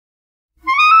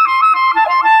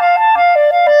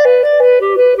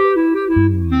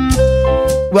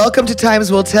Welcome to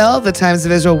Times Will Tell, the Times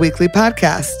of Israel weekly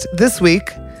podcast. This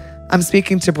week, I'm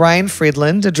speaking to Brian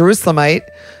Friedland, a Jerusalemite,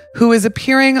 who is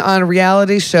appearing on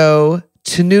reality show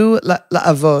Tnu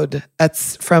La'avod.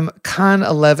 That's from Kan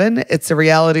 11. It's a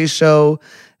reality show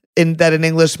that in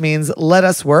English means Let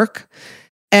Us Work.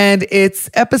 And it's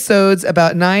episodes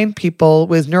about 9 people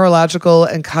with neurological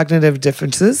and cognitive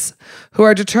differences who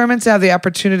are determined to have the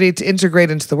opportunity to integrate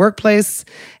into the workplace,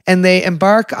 and they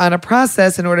embark on a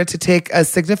process in order to take a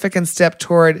significant step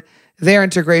toward their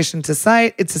integration to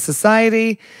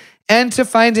society and to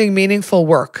finding meaningful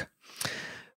work.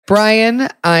 Brian,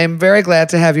 I'm very glad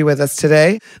to have you with us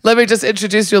today. Let me just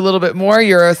introduce you a little bit more.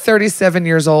 You're 37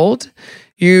 years old.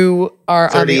 You are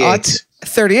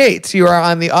 38. You are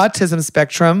on the autism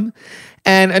spectrum.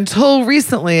 And until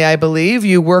recently, I believe,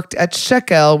 you worked at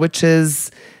Shekel, which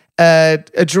is a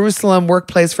Jerusalem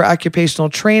workplace for occupational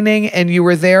training, and you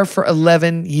were there for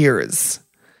 11 years.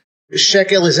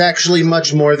 Shekel is actually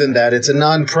much more than that. It's a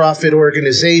nonprofit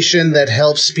organization that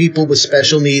helps people with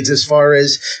special needs as far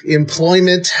as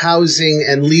employment, housing,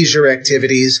 and leisure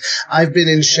activities. I've been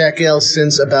in Shekel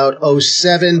since about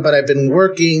 2007, but I've been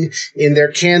working in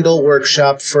their candle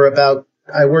workshop for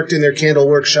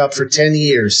 10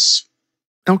 years.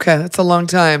 Okay, that's a long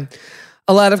time.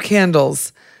 A lot of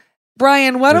candles.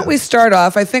 Brian, why don't we start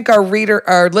off? I think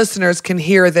our listeners can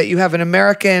hear that you have an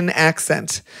American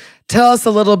accent. Tell us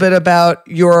a little bit about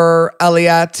your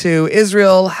aliyah to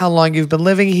Israel, how long you've been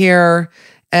living here,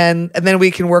 and then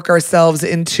we can work ourselves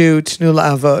into Tnu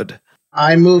La'avod.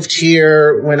 I moved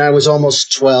here when I was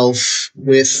almost 12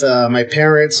 with my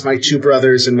parents, my 2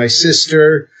 brothers, and my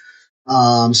sister.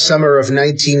 Summer of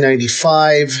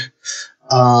 1995.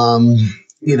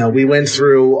 We went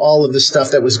through all of the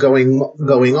stuff that was going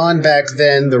on back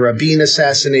then, the Rabin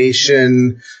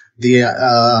assassination, the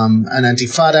an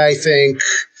Intifada, I think.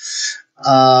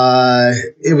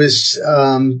 It was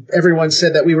everyone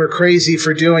said that we were crazy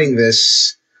for doing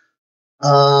this.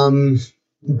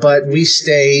 But we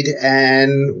stayed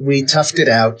and we toughed it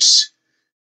out.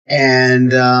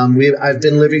 And I've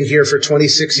been living here for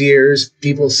 26 years.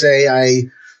 People say I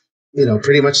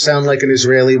pretty much sound like an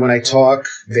Israeli when I talk.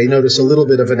 They notice a little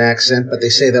bit of an accent, but they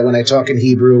say that when I talk in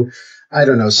Hebrew, I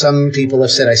don't know. Some people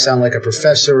have said I sound like a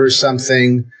professor or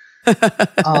something. I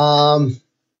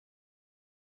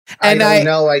don't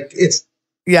know. It's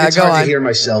hard to hear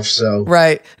myself. So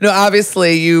right. No,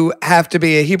 obviously you have to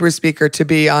be a Hebrew speaker to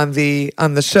be on the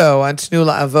show on Tnu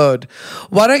La'avod.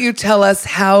 Why don't you tell us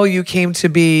how you came to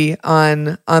be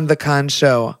on the Kan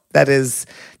show? That's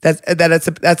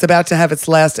about to have its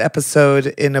last episode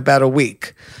in about a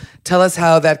week. Tell us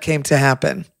how that came to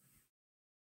happen.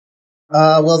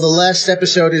 Well, the last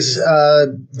episode is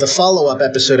the follow-up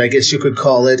episode, I guess you could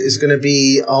call it, is going to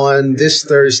be on this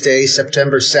Thursday,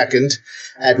 September 2nd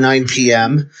at 9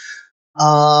 p.m.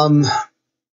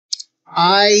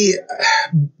 I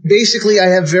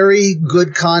have very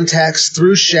good contacts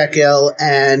through Shekel,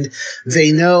 and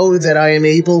they know that I am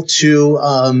able to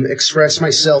express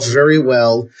myself very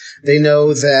well. They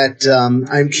know that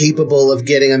I'm capable of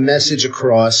getting a message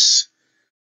across.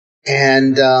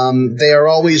 And they are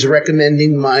always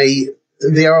recommending me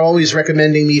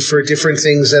for different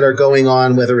things that are going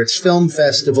on, whether it's film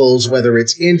festivals, whether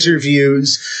it's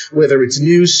interviews, whether it's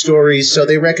news stories. So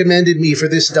they recommended me for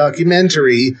this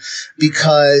documentary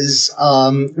because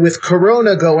with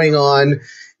Corona going on,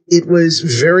 it was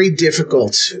very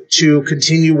difficult to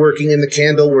continue working in the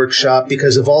candle workshop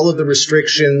because of all of the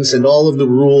restrictions and all of the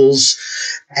rules.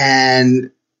 And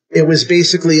it was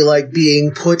basically like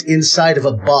being put inside of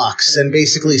a box and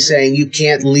basically saying, you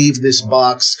can't leave this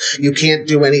box. You can't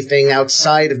do anything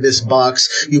outside of this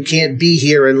box. You can't be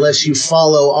here unless you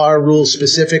follow our rules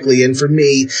specifically. And for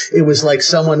me, it was like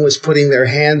someone was putting their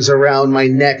hands around my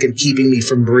neck and keeping me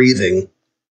from breathing.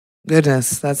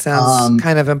 Goodness, that sounds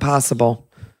kind of impossible.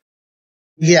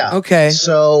 Yeah. Okay.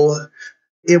 So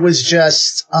it was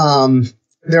just,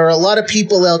 there are a lot of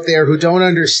people out there who don't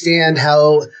understand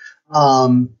how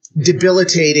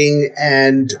debilitating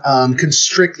and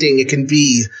constricting it can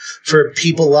be for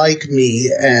people like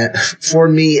me, for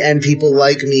me and people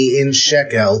like me in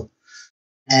Shekel.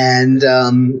 And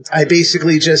I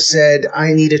basically just said,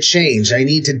 I need a change. I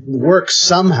need to work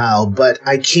somehow, but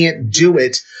I can't do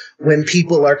it when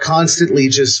people are constantly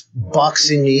just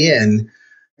boxing me in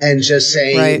and just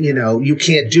saying, right, you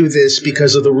can't do this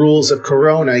because of the rules of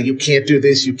Corona. You can't do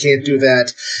this. You can't do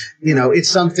that. It's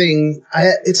something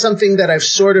that I've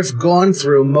sort of gone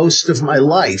through most of my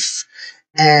life.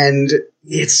 And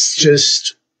it's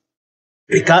just,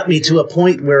 it got me to a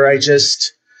point where I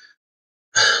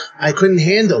couldn't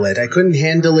handle it. I couldn't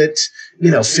handle it,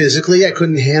 physically. I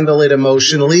couldn't handle it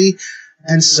emotionally.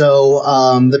 And so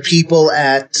the people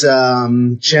at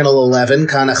Channel 11,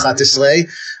 Kana Khatisle,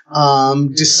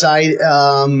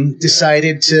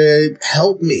 decided to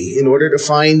help me in order to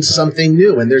find something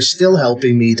new. And they're still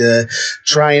helping me to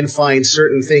try and find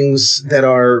certain things that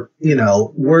are,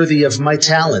 worthy of my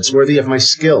talents, worthy of my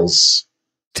skills.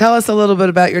 Tell us a little bit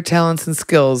about your talents and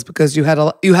skills, because you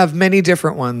have many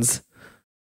different ones.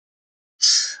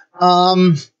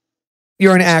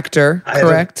 You're an actor,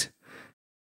 correct?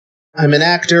 I'm an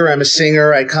actor. I'm a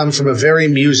singer. I come from a very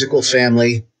musical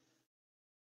family.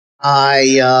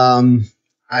 I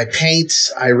paint,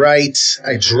 I write,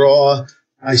 I draw,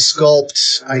 I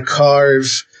sculpt, I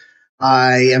carve.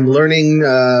 I am learning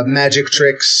magic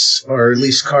tricks, or at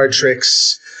least card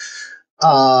tricks.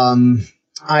 I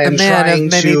am a man trying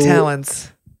of many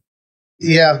talents.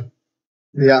 Yeah.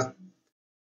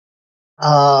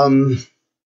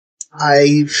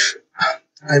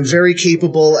 I'm very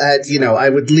capable at, I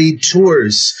would lead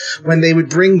tours when they would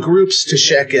bring groups to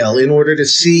Shekel in order to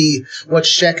see what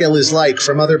Shekel is like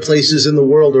from other places in the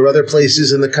world or other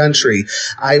places in the country.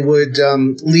 I would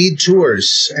lead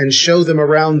tours and show them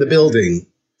around the building.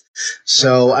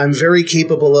 So I'm very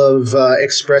capable of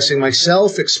expressing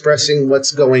myself, expressing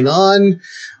what's going on.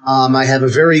 I have a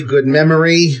very good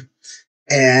memory.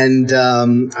 And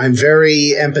I'm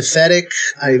very empathetic.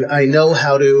 I know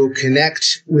how to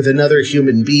connect with another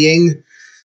human being.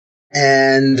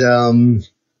 And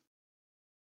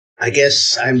I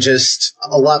guess I'm just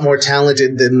a lot more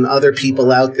talented than other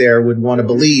people out there would want to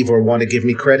believe or want to give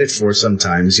me credit for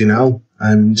sometimes,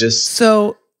 I'm just...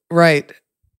 So, right.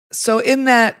 So in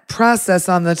that process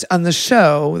on the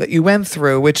show that you went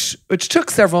through, which took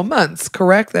several months,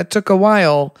 correct? That took a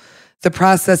while. The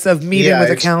process of meeting with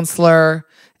a counselor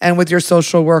and with your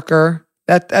social worker,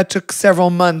 that took several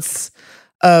months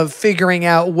of figuring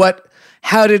out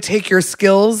how to take your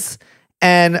skills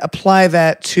and apply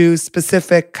that to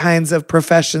specific kinds of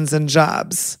professions and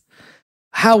jobs.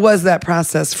 How was that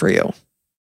process for you?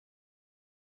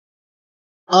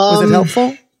 Was it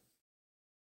helpful?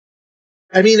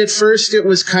 I mean, at first it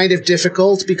was kind of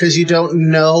difficult because you don't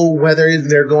know whether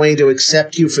they're going to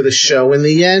accept you for the show in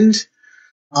the end.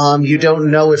 You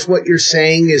don't know if what you're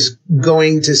saying is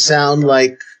going to sound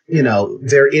like,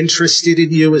 they're interested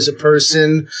in you as a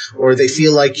person, or they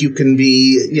feel like you can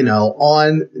be,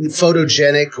 on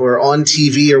photogenic or on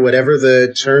TV or whatever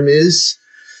the term is.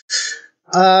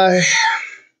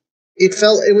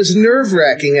 It was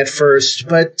nerve-wracking at first,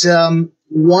 but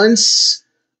once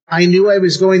I knew I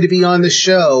was going to be on the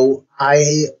show,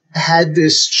 I had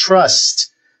this trust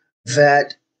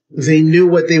that they knew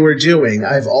what they were doing.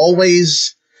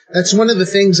 That's one of the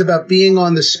things about being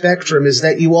on the spectrum, is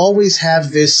that you always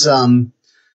have this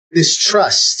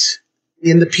trust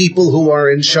in the people who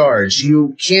are in charge.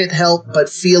 You can't help but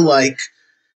feel like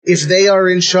if they are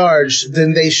in charge,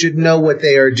 then they should know what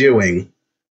they are doing.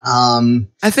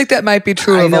 I think that might be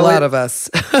true of a lot of us,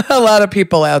 a lot of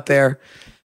people out there.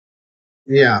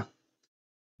 Yeah.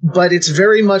 But it's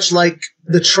very much like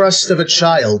the trust of a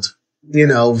child,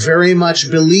 very much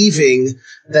believing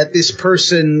that this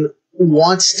person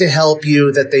wants to help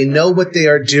you, that they know what they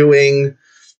are doing,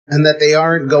 and that they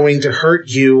aren't going to hurt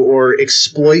you or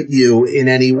exploit you in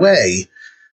any way.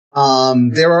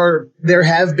 There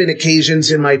have been occasions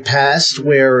in my past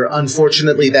where,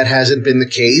 unfortunately, that hasn't been the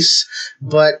case.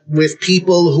 But with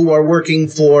people who are working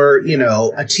for, a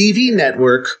TV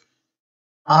network,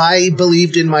 I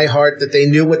believed in my heart that they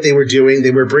knew what they were doing.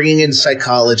 They were bringing in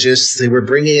psychologists. They were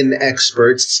bringing in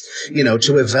experts,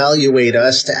 to evaluate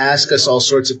us, to ask us all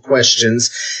sorts of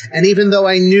questions. And even though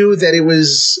I knew that it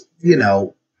was,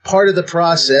 part of the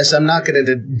process, I'm not going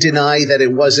to deny that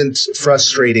it wasn't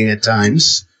frustrating at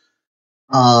times.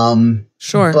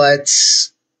 Sure. But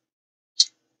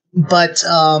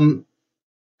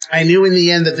I knew in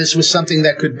the end that this was something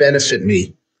that could benefit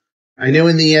me. I knew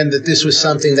in the end that this was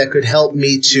something that could help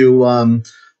me to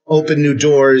open new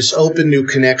doors, open new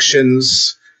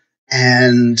connections,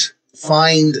 and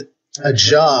find a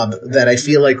job that I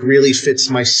feel like really fits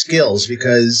my skills.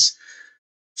 Because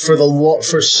for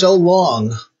so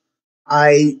long,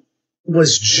 I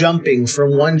was jumping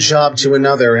from one job to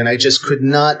another, and I just could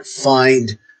not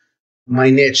find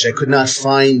my niche. I could not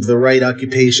find the right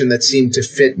occupation that seemed to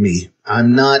fit me.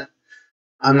 I'm not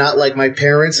like my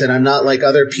parents, and I'm not like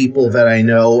other people that I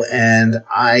know, and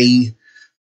I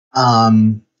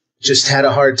just had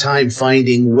a hard time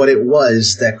finding what it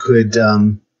was that could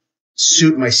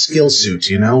suit my skill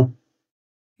suit,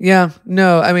 Yeah,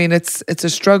 no, I mean, it's a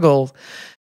struggle.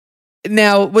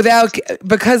 Now,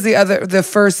 because the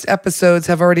first episodes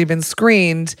have already been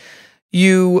screened,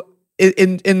 you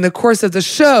in the course of the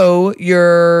show,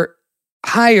 you're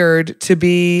hired to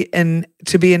be an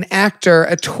actor,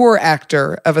 a tour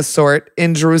actor of a sort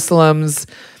in Jerusalem's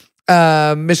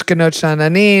Mishkanot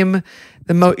Sha'ananim.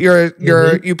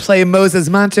 You play Moses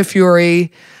Montefiore.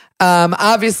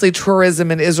 Obviously,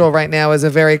 tourism in Israel right now is a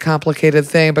very complicated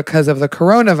thing because of the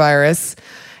coronavirus.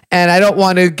 And I don't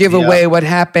want to give away what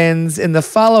happens in the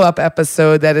follow-up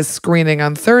episode that is screening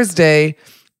on Thursday.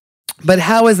 But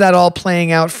how is that all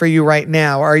playing out for you right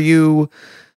now? Are you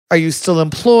still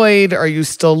employed? Are you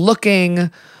still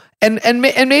looking? And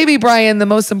maybe, Brian, the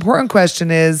most important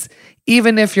question is,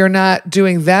 even if you're not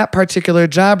doing that particular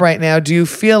job right now, do you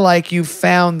feel like you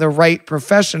found the right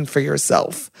profession for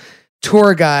yourself?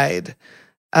 Tour guide,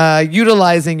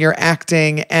 utilizing your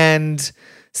acting and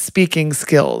speaking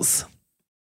skills.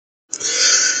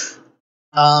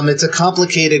 It's a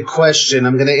complicated question.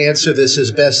 I'm going to answer this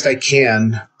as best I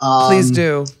can. Please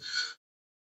do.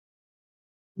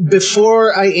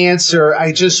 Before I answer,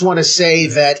 I just want to say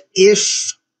that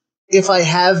if I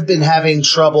have been having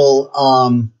trouble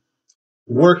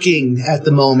working at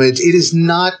the moment, it is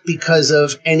not because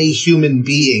of any human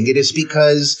being. It is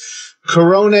because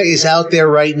Corona is out there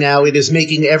right now. It is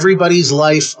making everybody's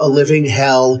life a living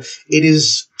hell. It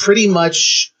is pretty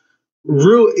much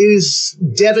it is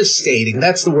devastating.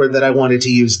 That's the word that I wanted to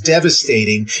use,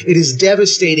 devastating. It is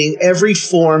devastating every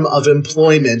form of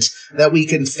employment that we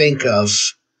can think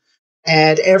of.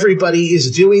 And everybody is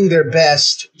doing their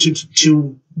best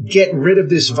to get rid of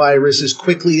this virus as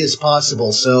quickly as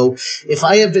possible. So if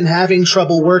I have been having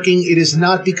trouble working, it is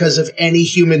not because of any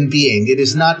human being. It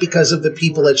is not because of the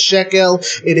people at Shekel.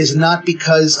 It is not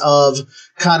because of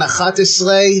Kan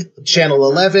 11, Channel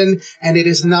 11, and it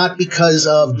is not because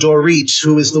of Dorit,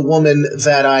 who is the woman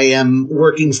that I am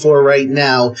working for right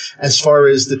now as far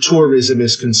as the tourism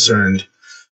is concerned.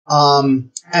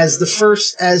 As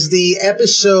the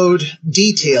episode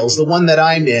details, the one that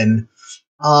I'm in,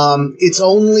 it's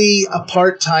only a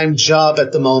part-time job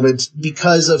at the moment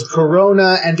because of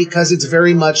Corona and because it's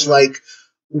very much like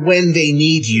when they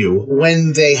need you,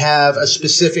 when they have a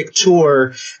specific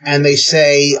tour and they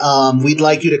say, we'd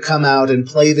like you to come out and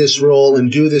play this role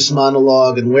and do this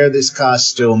monologue and wear this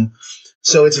costume.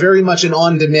 So it's very much an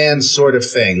on-demand sort of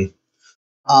thing.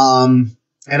 And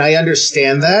I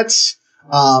understand that.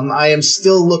 I am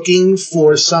still looking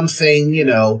for something,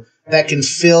 that can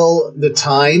fill the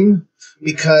time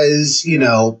because,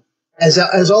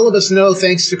 as all of us know,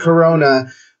 thanks to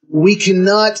Corona, we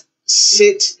cannot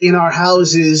sit in our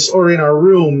houses or in our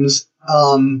rooms.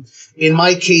 In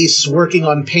my case, working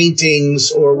on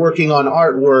paintings or working on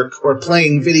artwork or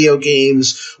playing video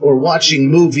games or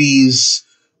watching movies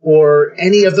or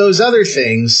any of those other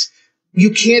things.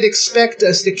 You can't expect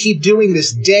us to keep doing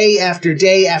this day after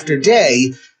day after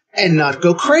day and not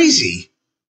go crazy.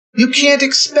 You can't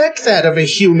expect that of a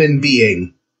human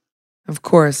being. Of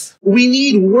course. We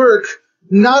need work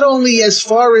not only as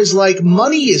far as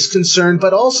money is concerned,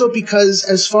 but also because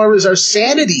as far as our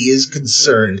sanity is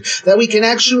concerned, that we can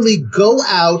actually go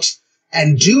out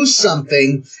and do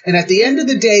something, and at the end of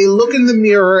the day, look in the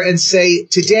mirror and say,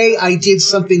 today I did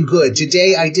something good.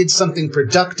 Today I did something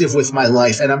productive with my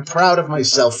life, and I'm proud of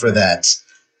myself for that.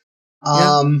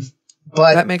 But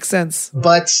that makes sense.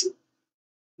 But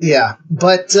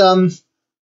to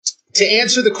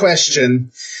answer the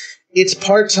question, it's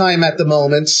part-time at the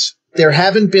moment. There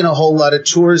haven't been a whole lot of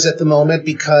tours at the moment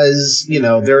because,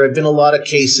 there have been a lot of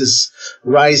cases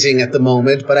rising at the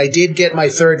moment. But I did get my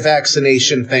third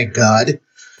vaccination, thank God.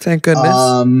 Thank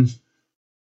goodness.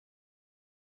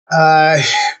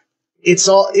 It's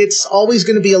always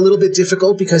going to be a little bit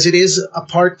difficult because it is a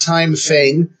part-time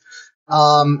thing.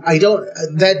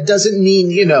 That doesn't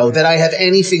mean, that I have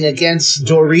anything against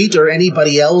Dorit or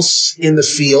anybody else in the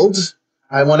field.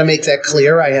 I want to make that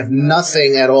clear. I have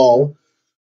nothing at all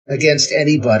against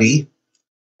anybody.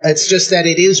 It's just that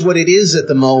it is what it is at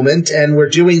the moment, and we're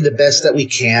doing the best that we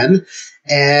can.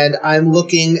 And I'm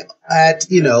looking at,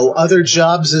 other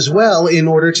jobs as well in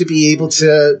order to be able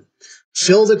to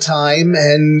fill the time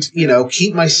and,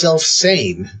 keep myself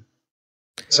sane.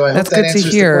 So I hope that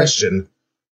answers the question.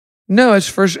 No, it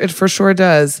for sure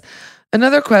does.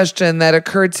 Another question that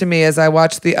occurred to me as I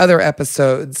watched the other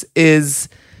episodes is,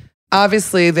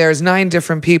 obviously there's 9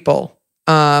 different people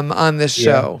on this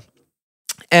show.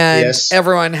 And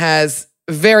everyone has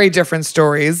very different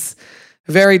stories,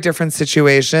 very different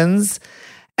situations.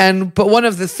 But one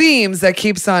of the themes that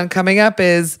keeps on coming up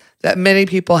is that many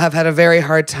people have had a very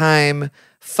hard time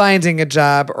finding a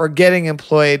job or getting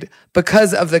employed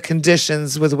because of the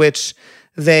conditions with which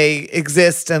they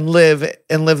exist and live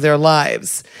their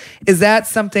lives. Is that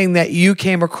something that you've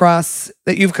come across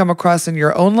in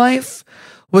your own life?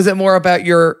 Was it more about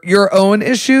your own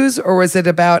issues, or was it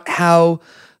about how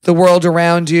the world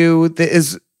around you,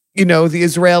 the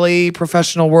Israeli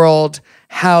professional world,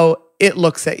 how it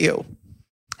looks at you,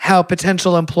 how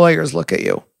potential employers look at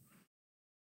you?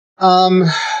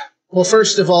 Well,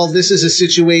 first of all, this is a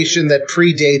situation that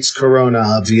predates Corona,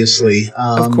 obviously.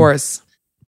 Of course.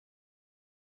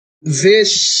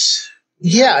 It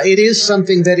is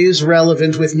something that is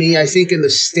relevant with me. I think in the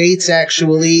States,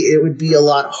 actually, it would be a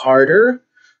lot harder.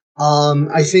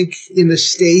 I think in the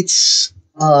States,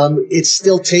 it's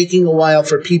still taking a while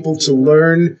for people to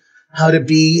learn how to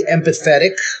be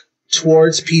empathetic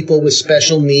towards people with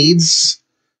special needs.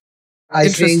 I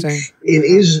think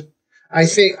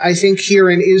here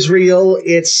in Israel,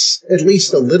 it's at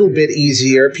least a little bit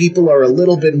easier. People are a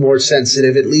little bit more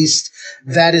sensitive. At least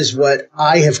that is what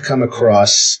I have come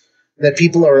across, that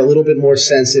people are a little bit more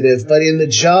sensitive. But in the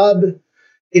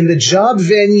job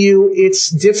venue, it's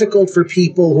difficult for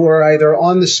people who are either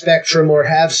on the spectrum or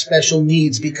have special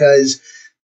needs, because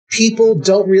people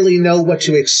don't really know what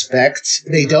to expect.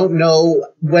 They don't know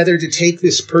whether to take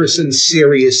this person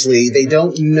seriously. They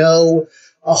don't know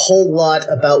a whole lot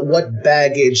about what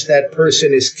baggage that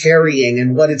person is carrying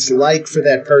and what it's like for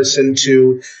that person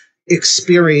to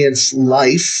experience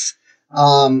life.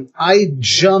 I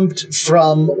jumped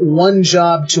from one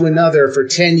job to another for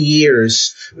 10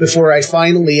 years before I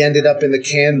finally ended up in the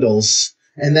candles.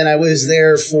 And then I was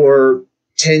there for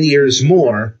 10 years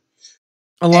more.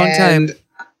 A long time.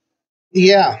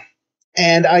 Yeah.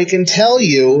 And I can tell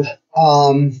you,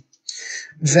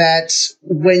 that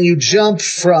when you jump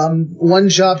from one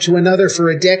job to another for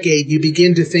a decade, you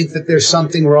begin to think that there's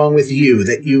something wrong with you,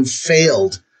 that you've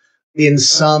failed in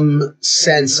some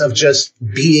sense of just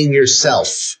being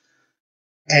yourself.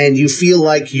 And you feel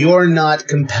like you're not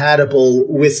compatible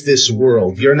with this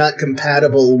world. You're not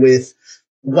compatible with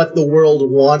what the world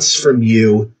wants from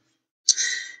you.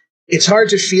 It's hard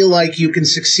to feel like you can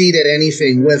succeed at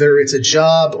anything, whether it's a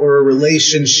job or a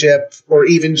relationship or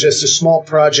even just a small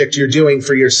project you're doing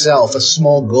for yourself, a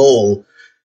small goal,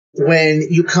 when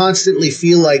you constantly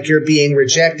feel like you're being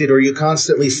rejected, or you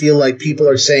constantly feel like people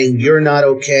are saying you're not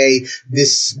okay,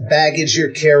 this baggage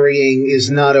you're carrying is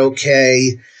not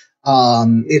okay.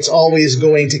 It's always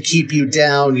going to keep you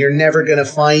down. You're never going to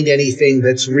find anything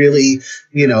that's really,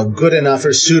 good enough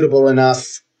or suitable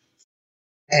enough.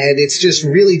 And it's just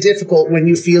really difficult when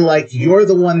you feel like you're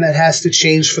the one that has to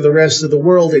change for the rest of the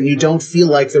world, and you don't feel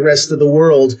like the rest of the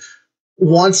world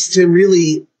wants to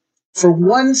really, for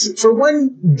one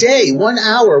day, 1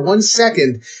 hour, 1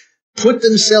 second, put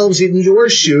themselves in your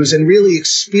shoes and really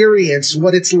experience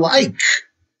what it's like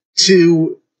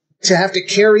to have to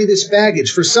carry this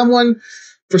baggage. For someone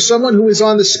who is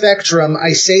on the spectrum,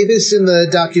 I say this in the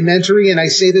documentary, and I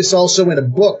say this also in a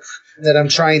book that I'm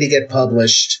trying to get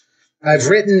published. I've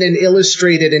written and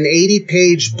illustrated an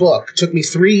 80-page book. Took me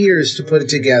 3 years to put it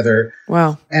together.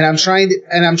 Wow. And I'm trying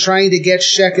to get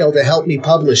Shekel to help me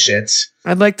publish it.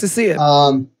 I'd like to see it.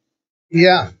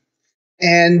 Yeah.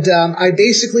 And I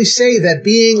basically say that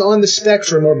being on the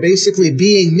spectrum, or basically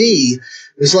being me,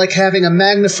 is like having a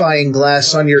magnifying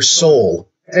glass on your soul.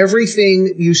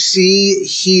 Everything you see,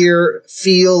 hear,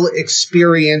 feel,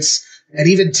 experience, and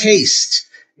even taste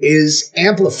is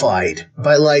amplified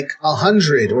by like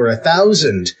 100 or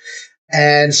 1,000.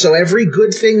 And so every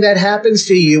good thing that happens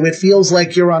to you, it feels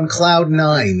like you're on cloud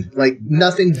 9. Like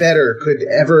nothing better could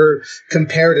ever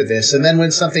compare to this. And then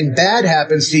when something bad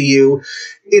happens to you,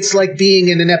 it's like being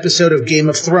in an episode of Game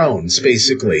of Thrones,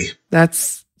 basically.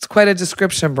 It's quite a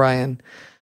description, Brian.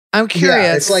 I'm curious.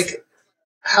 Yeah, it's like,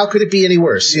 how could it be any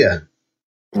worse? Yeah.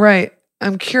 Right.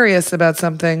 I'm curious about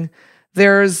something.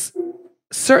 There's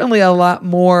certainly a lot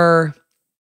more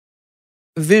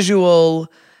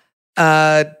visual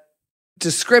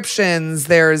descriptions.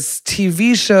 There's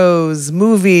TV shows,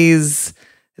 movies,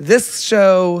 this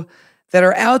show that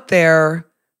are out there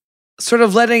sort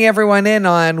of letting everyone in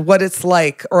on what it's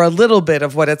like, or a little bit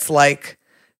of what it's like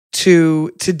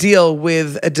to deal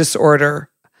with a disorder,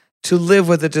 to live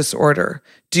with a disorder.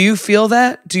 Do you feel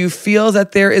that? Do you feel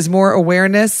that there is more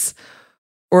awareness,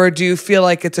 or do you feel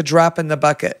like it's a drop in the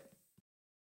bucket?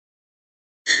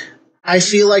 I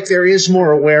feel like there is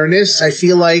more awareness. I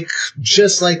feel like,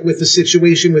 just like with the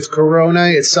situation with Corona,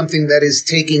 it's something that is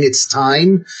taking its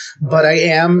time, but I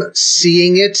am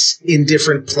seeing it in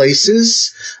different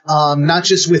places, not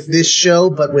just with this show,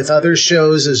 but with other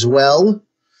shows as well.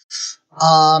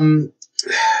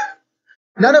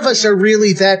 None of us are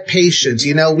really that patient,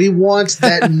 we want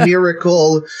that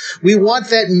miracle. We want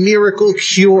that miracle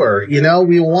cure,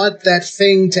 we want that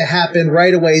thing to happen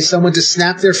right away, someone to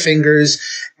snap their fingers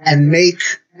and make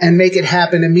it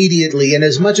happen immediately. And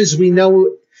as much as we know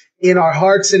in our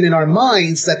hearts and in our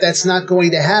minds that that's not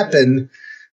going to happen,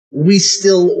 we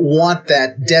still want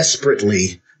that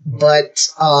desperately. But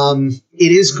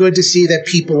it is good to see that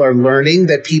people are learning,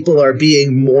 that people are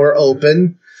being more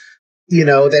open,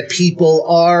 that people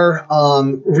are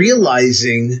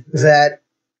realizing that,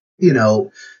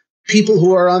 people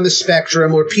who are on the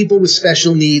spectrum or people with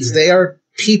special needs, they are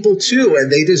people too,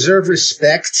 and they deserve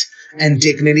respect and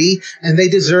dignity, and they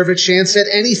deserve a chance at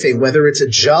anything, whether it's a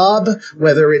job,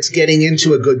 whether it's getting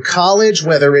into a good college,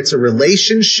 whether it's a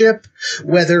relationship,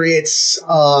 whether it's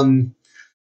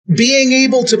being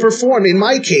able to perform, in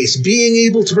my case, being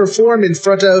able to perform in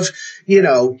front of,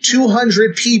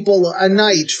 200 people a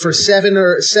night for 7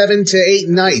 to 8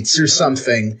 nights or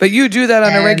something. But you do that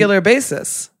on a regular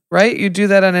basis, right? You do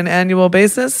that on an annual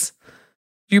basis?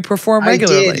 You perform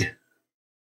regularly.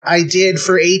 I did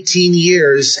for 18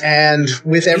 years, and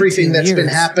with everything that's been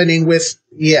happening with,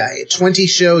 20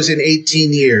 shows in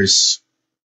 18 years.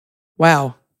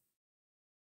 Wow.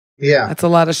 Yeah. That's a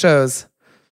lot of shows.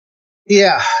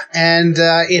 Yeah, and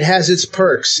it has its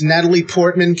perks. Natalie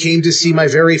Portman came to see my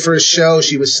very first show.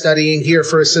 She was studying here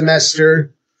for a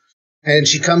semester, and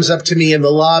she comes up to me in the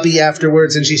lobby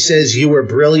afterwards, and she says, "You were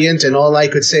brilliant," and all I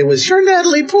could say was, "You're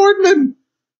Natalie Portman."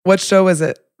 What show was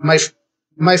it?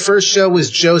 My first show was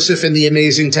Joseph and the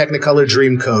Amazing Technicolor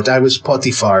Dreamcoat. I was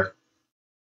Potiphar.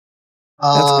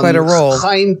 That's quite a role.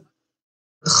 Chaim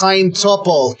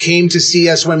Topol came to see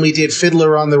us when we did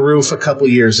Fiddler on the Roof a couple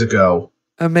years ago.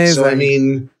 Amazing. So, I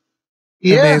mean,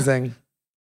 yeah. Amazing.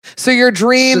 So your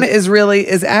dream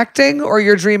is acting, or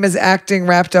your dream is acting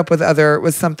wrapped up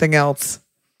with something else?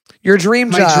 Your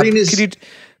dream job. Dream is,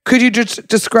 could you just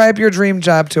describe your dream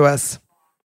job to us?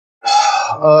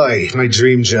 My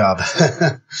dream job.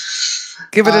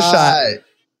 Give it a shot.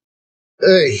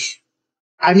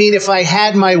 I mean, if I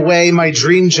had my way, my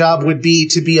dream job would be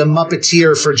to be a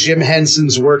Muppeteer for Jim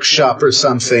Henson's workshop or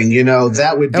something.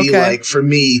 That would be like, for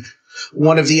me,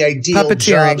 one of the ideal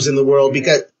jobs in the world,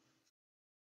 because,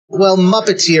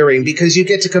 Muppeteering, because you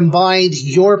get to combine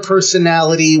your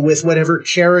personality with whatever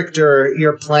character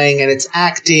you're playing, and it's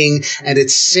acting, and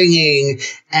it's singing,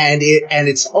 and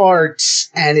it's art,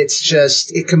 and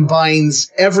it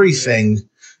combines everything,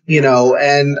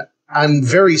 and I'm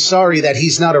very sorry that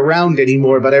he's not around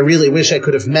anymore, but I really wish I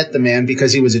could have met the man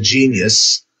because he was a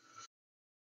genius.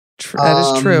 That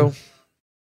is true.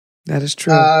 That is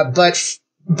true.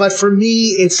 But for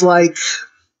me, it's like,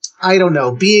 I don't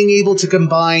know, being able to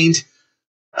combine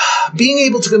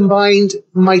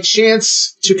my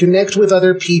chance to connect with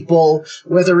other people,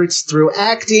 whether it's through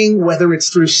acting, whether it's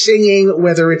through singing,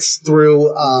 whether it's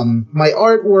through my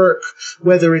artwork,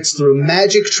 whether it's through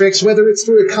magic tricks, whether it's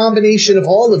through a combination of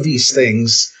all of these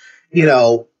things,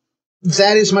 that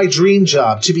is my dream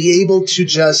job, to be able to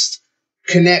just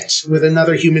connect with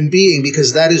another human being,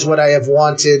 because that is what I have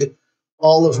wanted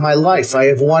all of my life. I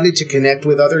have wanted to connect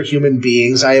with other human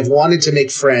beings. I have wanted to make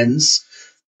friends.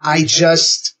 I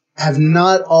just have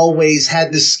not always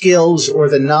had the skills or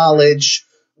the knowledge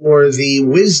or the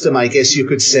wisdom, I guess you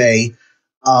could say,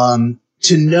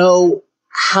 to know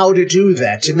how to do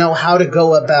that, to know how to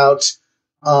go about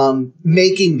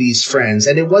making these friends.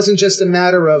 And it wasn't just a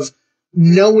matter of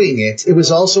knowing it. It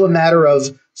was also a matter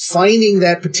of finding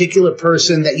that particular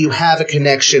person that you have a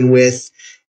connection with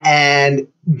and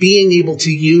being able to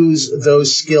use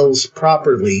those skills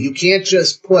properly. You can't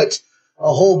just put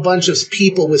a whole bunch of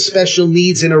people with special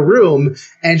needs in a room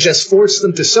and just force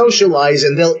them to socialize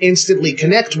and they'll instantly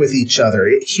connect with each other.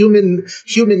 Human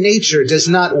nature does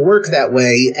not work that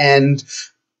way. And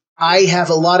I have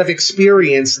a lot of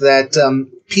experience that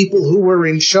people who were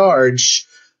in charge,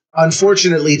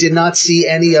 unfortunately, did not see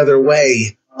any other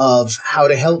way of how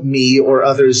to help me or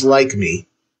others like me.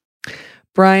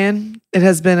 Brian, it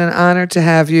has been an honor to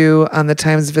have you on the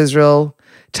Times of Israel,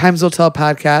 Times Will Tell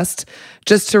podcast.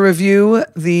 Just to review,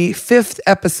 the 5th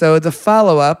episode, the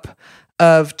follow-up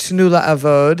of Tnu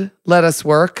La'avod, Let Us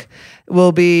Work,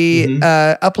 will be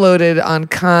uploaded on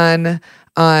Khan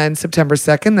on September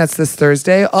 2nd. That's this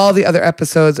Thursday. All the other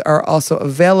episodes are also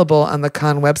available on the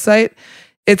Khan website.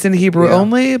 It's in Hebrew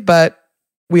only, but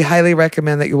we highly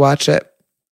recommend that you watch it.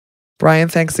 Brian,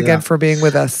 thanks again for being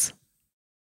with us.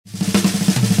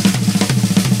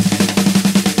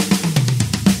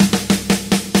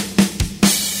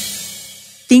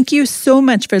 Thank you so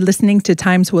much for listening to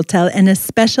Times Will Tell, and a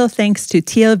special thanks to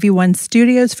TLV1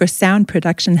 Studios for sound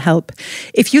production help.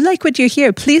 If you like what you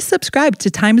hear, please subscribe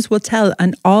to Times Will Tell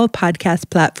on all podcast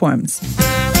platforms.